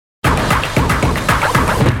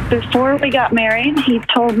Before we got married, he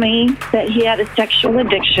told me that he had a sexual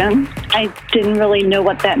addiction. I didn't really know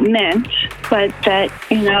what that meant, but that,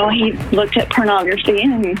 he looked at pornography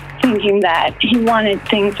and thinking that he wanted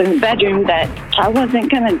things in the bedroom that I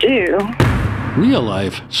wasn't going to do. Real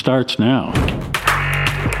Life starts now.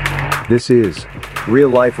 This is Real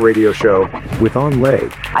Life Radio Show with Anh.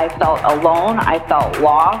 I felt alone. I felt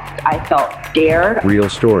lost. I felt scared. Real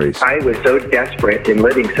stories. I was so desperate in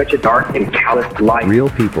living such a dark and callous life. Real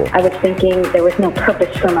people. I was thinking there was no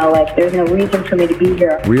purpose for my life. There's no reason for me to be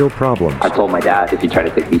here. Real problems. I told my dad, if you try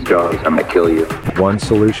to take these drugs, I'm going to kill you. One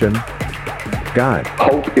solution. God.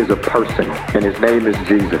 Hope is a person, and his name is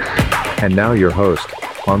Jesus. And now your host,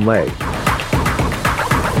 Anh.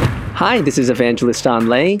 Hi, this is Evangelist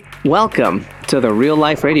Anh. Welcome to the Real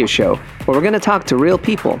Life Radio Show, where we're going to talk to real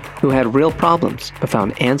people who had real problems but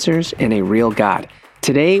found answers in a real God.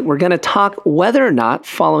 Today, we're going to talk whether or not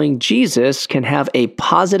following Jesus can have a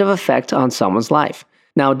positive effect on someone's life.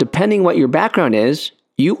 Now, depending what your background is,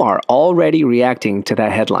 you are already reacting to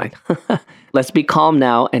that headline. Let's be calm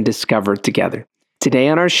now and discover together. Today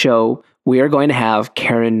on our show, we are going to have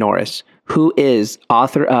Karin Norris, who is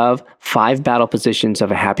author of 5 Battle Positions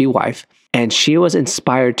of a Happy Wife. And she was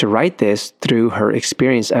inspired to write this through her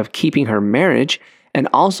experience of keeping her marriage and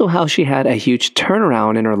also how she had a huge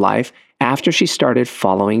turnaround in her life after she started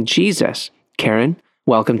following Jesus. Karin,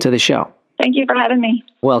 welcome to the show. Thank you for having me.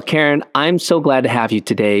 Well, Karin, I'm so glad to have you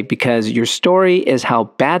today because your story is how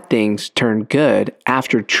bad things turn good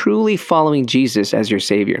after truly following Jesus as your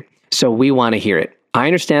Savior. So we want to hear it. I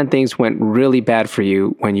understand things went really bad for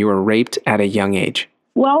you when you were raped at a young age.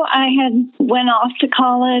 Well, I had went off to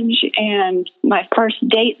college, and my first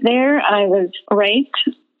date there, I was raped,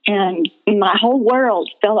 and my whole world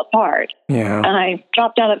fell apart. Yeah. I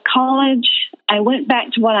dropped out of college. I went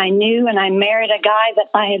back to what I knew, and I married a guy that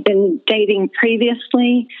I had been dating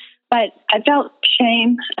previously, but I felt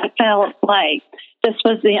shame. I felt like this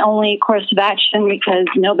was the only course of action because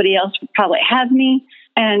nobody else would probably have me,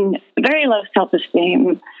 and very low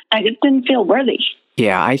self-esteem. I just didn't feel worthy.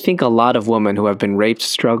 Yeah, I think a lot of women who have been raped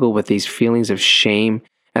struggle with these feelings of shame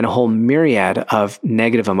and a whole myriad of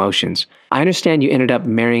negative emotions. I understand you ended up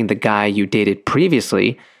marrying the guy you dated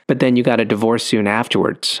previously, but then you got a divorce soon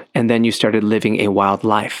afterwards, and then you started living a wild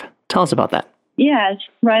life. Tell us about that. Yes,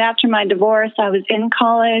 right after my divorce, I was in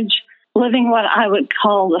college, living what I would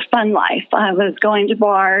call the fun life. I was going to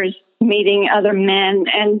bars, meeting other men,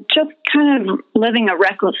 and just kind of living a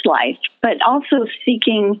reckless life, but also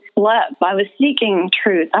seeking love. I was seeking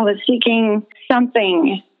truth. I was seeking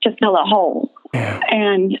something to fill a hole. Yeah.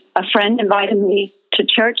 And a friend invited me to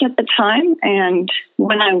church at the time, and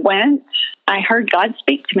when I went, I heard God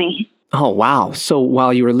speak to me. Oh, wow. So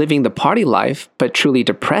while you were living the party life, but truly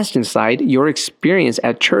depressed inside, your experience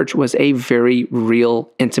at church was a very real,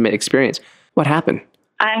 intimate experience. What happened?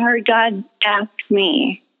 I heard God ask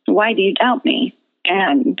me, "Why do you doubt me?"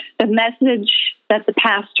 And the message that the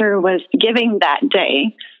pastor was giving that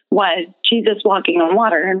day was Jesus walking on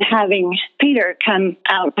water and having Peter come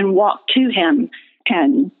out and walk to him.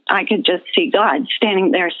 And I could just see God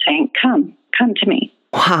standing there saying, come to me.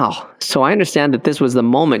 Wow. So I understand that this was the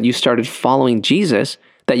moment you started following Jesus,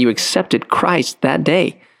 that you accepted Christ that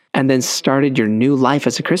day, and then started your new life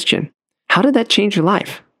as a Christian. How did that change your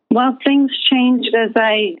life? Well, things changed as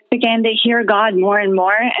I began to hear God more and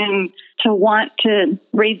more and to want to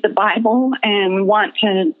read the Bible and want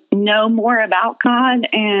to know more about God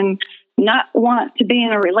and not want to be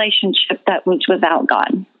in a relationship that was without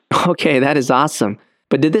God. Okay, that is awesome.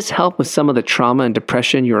 But did this help with some of the trauma and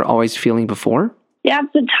depression you were always feeling before? Yeah,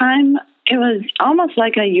 at the time, it was almost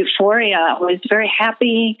like a euphoria. I was very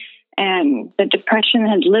happy, and the depression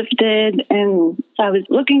had lifted, and I was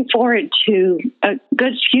looking forward to a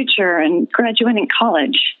good future and graduating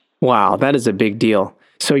college. Wow, that is a big deal.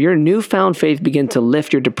 So your newfound faith began to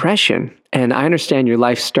lift your depression, and I understand your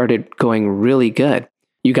life started going really good.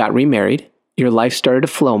 You got remarried, your life started to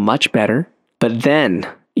flow much better, but then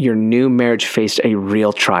your new marriage faced a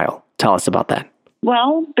real trial. Tell us about that.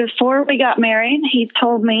 Well, before we got married, he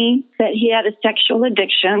told me that he had a sexual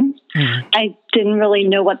addiction. Mm-hmm. I didn't really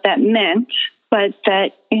know what that meant, but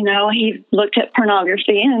that, he looked at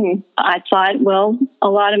pornography, and I thought, well, a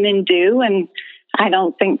lot of men do, and I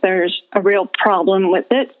don't think there's a real problem with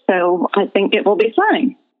it, so I think it will be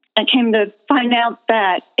fine. I came to find out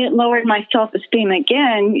that it lowered my self-esteem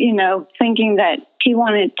again, thinking that he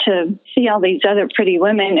wanted to see all these other pretty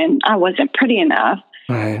women, and I wasn't pretty enough.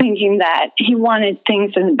 Right. Thinking that he wanted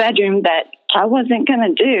things in the bedroom that I wasn't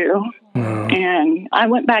going to do. And I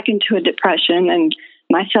went back into a depression, and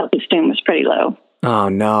my self-esteem was pretty low. Oh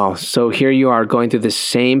no. So here you are going through the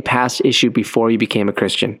same past issue before you became a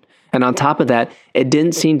Christian. And on top of that, it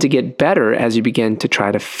didn't seem to get better as you began to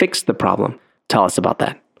try to fix the problem. Tell us about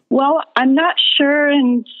that. Well, I'm not sure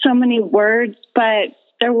in so many words, but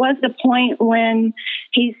there was a point when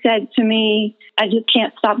he said to me, I just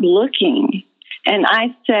can't stop looking. And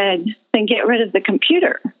I said, then get rid of the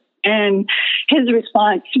computer. And his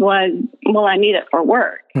response was, well, I need it for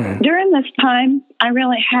work. During this time, I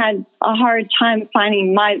really had a hard time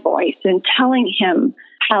finding my voice and telling him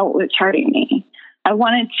how it was hurting me. I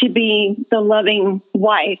wanted to be the loving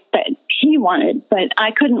wife that he wanted, but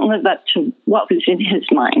I couldn't live up to what was in his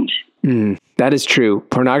mind. That is true.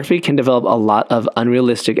 Pornography can develop a lot of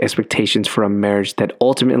unrealistic expectations for a marriage that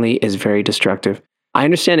ultimately is very destructive. I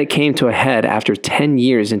understand it came to a head after 10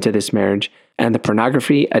 years into this marriage, and the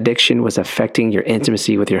pornography addiction was affecting your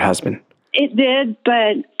intimacy with your husband. It did,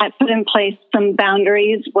 but I put in place some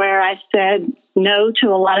boundaries where I said no to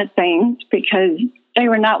a lot of things because they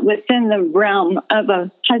were not within the realm of a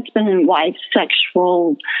husband and wife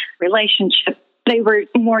sexual relationship. They were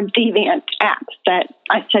more deviant acts that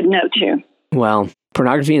I said no to. Well,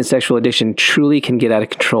 pornography and sexual addiction truly can get out of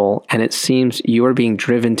control, and it seems you are being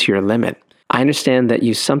driven to your limit. I understand that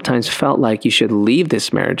you sometimes felt like you should leave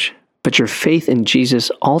this marriage, but your faith in Jesus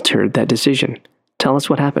altered that decision. Tell us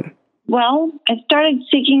what happened. Well, I started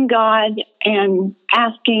seeking God and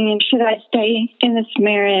asking, should I stay in this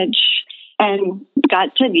marriage? And God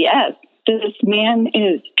said, yes, this man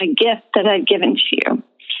is a gift that I've given to you.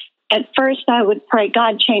 At first, I would pray,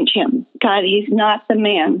 God, change him. God, he's not the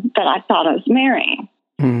man that I thought I was marrying.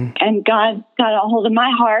 And God got a hold of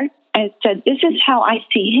my heart and said, this is how I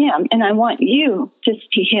see him, and I want you to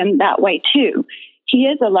see him that way too. He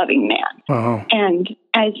is a loving man. And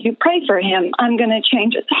as you pray for him, I'm going to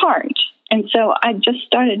change his heart. And so I just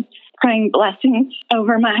started praying blessings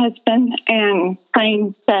over my husband and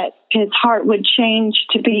praying that his heart would change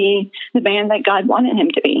to be the man that God wanted him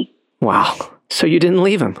to be. Wow. So you didn't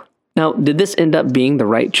leave him. Now, did this end up being the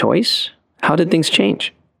right choice? How did things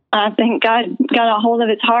change? I think God got a hold of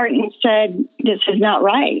his heart and said, this is not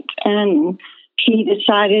right. And he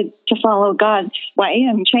decided to follow God's way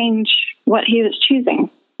and change what he was choosing.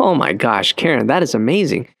 Oh my gosh, Karin, that is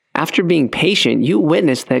amazing. After being patient, you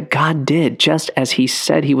witnessed that God did just as he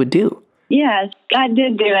said he would do. Yes, God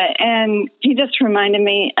did do it. And he just reminded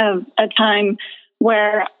me of a time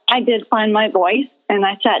where I did find my voice, and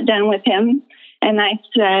I sat down with him and I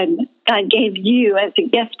said, God gave you as a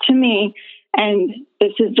gift to me, and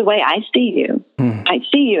this is the way I see you. I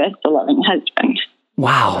see you as the loving husband.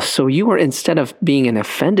 Wow. So you were, instead of being an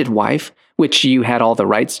offended wife, which you had all the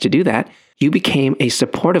rights to do that, you became a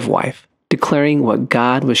supportive wife, declaring what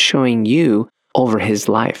God was showing you over his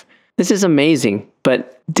life. This is amazing,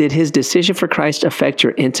 but did his decision for Christ affect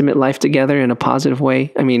your intimate life together in a positive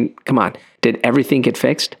way? I mean, come on, did everything get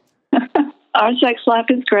fixed? Our sex life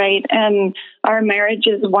is great, and our marriage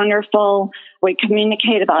is wonderful. We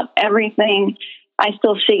communicate about everything. I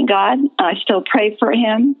still seek God. I still pray for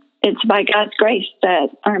him. It's by God's grace that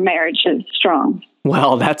our marriage is strong.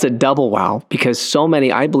 Well, that's a double wow, because so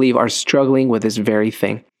many, I believe, are struggling with this very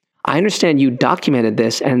thing. I understand you documented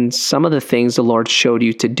this and some of the things the Lord showed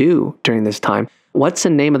you to do during this time. What's the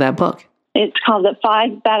name of that book? It's called The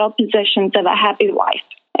 5 Battle Positions of a Happy Wife,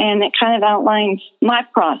 and it kind of outlines my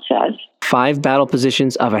process. 5 Battle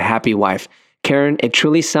Positions of a Happy Wife. Karin, it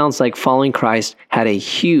truly sounds like following Christ had a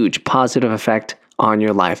huge positive effect on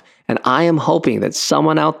your life. And I am hoping that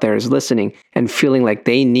someone out there is listening and feeling like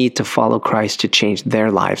they need to follow Christ to change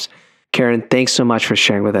their lives. Karin, thanks so much for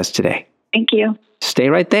sharing with us today. Thank you. Stay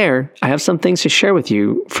right there. I have some things to share with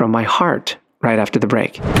you from my heart right after the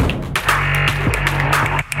break.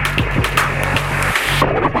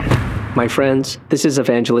 My friends, this is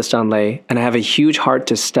Evangelist Anh, and I have a huge heart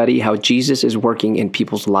to study how Jesus is working in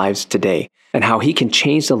people's lives today and how he can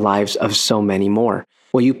change the lives of so many more.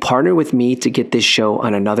 Will you partner with me to get this show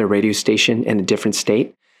on another radio station in a different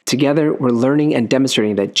state? Together, we're learning and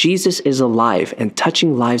demonstrating that Jesus is alive and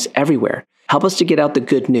touching lives everywhere. Help us to get out the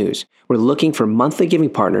good news. We're looking for monthly giving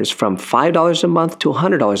partners from $5 a month to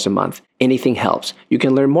 $100 a month. Anything helps. You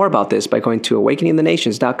can learn more about this by going to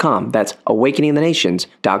awakeningthenations.com. That's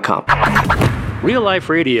awakeningthenations.com. Real Life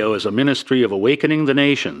Radio is a ministry of Awakening the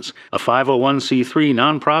Nations, a 501c3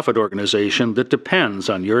 nonprofit organization that depends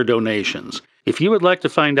on your donations. If you would like to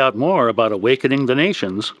find out more about Awakening the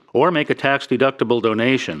Nations or make a tax-deductible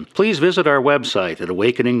donation, please visit our website at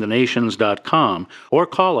awakeningthenations.com or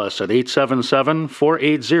call us at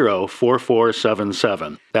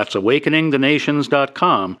 877-480-4477. That's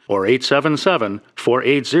awakeningthenations.com or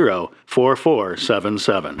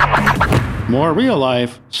 877-480-4477. More Real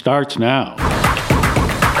Life starts now.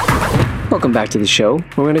 Welcome back to the show.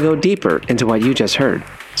 We're going to go deeper into what you just heard.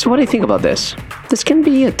 So what do you think about this? This can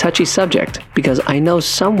be a touchy subject because I know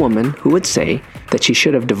some woman who would say that she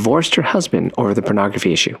should have divorced her husband over the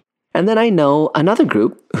pornography issue. And then I know another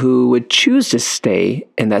group who would choose to stay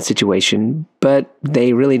in that situation, but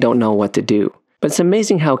they really don't know what to do. But it's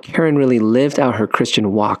amazing how Karin really lived out her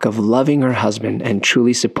Christian walk of loving her husband and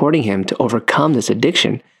truly supporting him to overcome this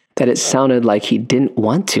addiction that it sounded like he didn't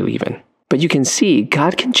want to even. But you can see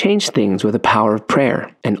God can change things with the power of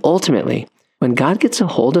prayer. And ultimately, when God gets a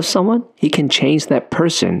hold of someone, he can change that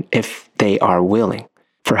person if they are willing.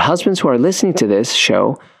 For husbands who are listening to this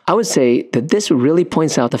show, I would say that this really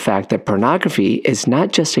points out the fact that pornography is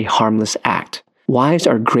not just a harmless act. Wives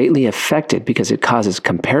are greatly affected because it causes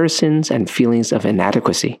comparisons and feelings of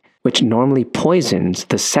inadequacy, which normally poisons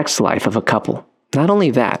the sex life of a couple. Not only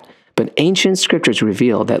that, but ancient scriptures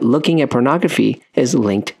reveal that looking at pornography is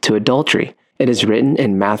linked to adultery. It is written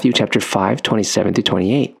in Matthew chapter 5,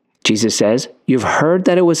 27-28. Jesus says, "You've heard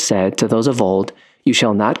that it was said to those of old, 'You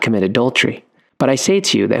shall not commit adultery.' But I say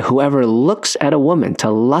to you that whoever looks at a woman to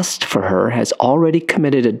lust for her has already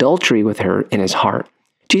committed adultery with her in his heart."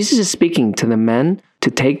 Jesus is speaking to the men to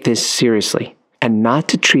take this seriously and not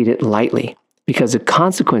to treat it lightly, because the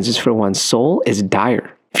consequences for one's soul is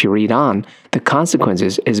dire. If you read on, the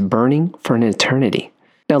consequences is burning for an eternity.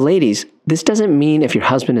 Now, ladies, this doesn't mean if your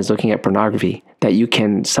husband is looking at pornography that you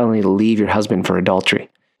can suddenly leave your husband for adultery.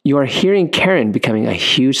 You are hearing Karin becoming a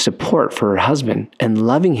huge support for her husband and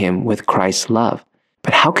loving him with Christ's love.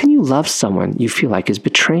 But how can you love someone you feel like is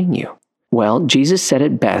betraying you? Well, Jesus said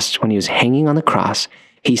it best when he was hanging on the cross.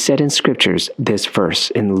 He said in scriptures this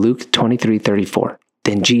verse in Luke 23:34.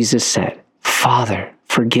 Then Jesus said, "Father,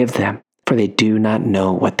 forgive them, for they do not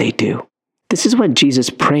know what they do." This is what Jesus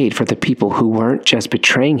prayed for the people who weren't just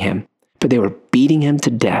betraying him, but they were beating him to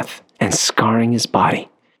death and scarring his body,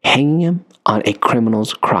 hanging him on a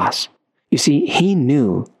criminal's cross. You see, he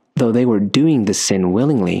knew, though they were doing the sin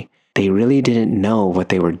willingly, they really didn't know what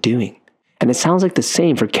they were doing. And it sounds like the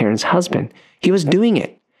same for Karin's husband. He was doing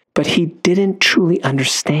it, but he didn't truly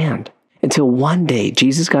understand until one day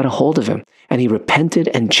Jesus got a hold of him and he repented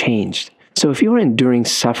and changed. So if you are enduring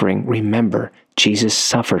suffering, remember, Jesus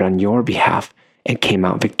suffered on your behalf and came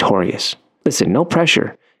out victorious. Listen, no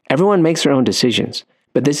pressure. Everyone makes their own decisions.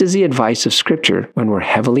 But this is the advice of Scripture when we're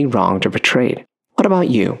heavily wronged or betrayed. What about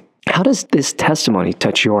you? How does this testimony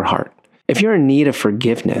touch your heart? If you're in need of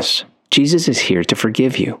forgiveness, Jesus is here to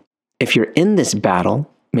forgive you. If you're in this battle,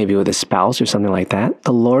 maybe with a spouse or something like that,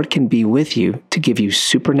 the Lord can be with you to give you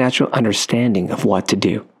supernatural understanding of what to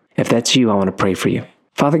do. If that's you, I want to pray for you.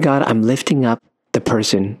 Father God, I'm lifting up the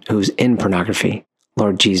person who's in pornography.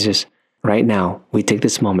 Lord Jesus, right now, we take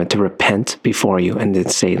this moment to repent before you and to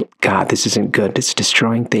say, God, this isn't good. It's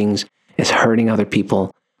destroying things. It's hurting other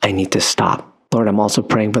people. I need to stop. Lord, I'm also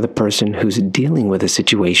praying for the person who's dealing with a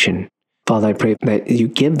situation. Father, I pray that you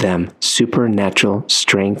give them supernatural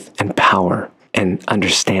strength and power and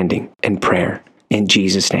understanding and prayer in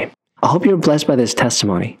Jesus' name. I hope you're blessed by this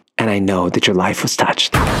testimony, and I know that your life was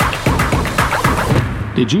touched.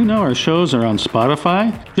 Did you know our shows are on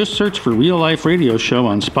Spotify? Just search for Real Life Radio Show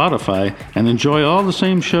on Spotify and enjoy all the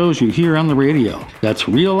same shows you hear on the radio. That's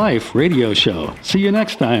Real Life Radio Show. See you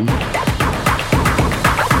next time.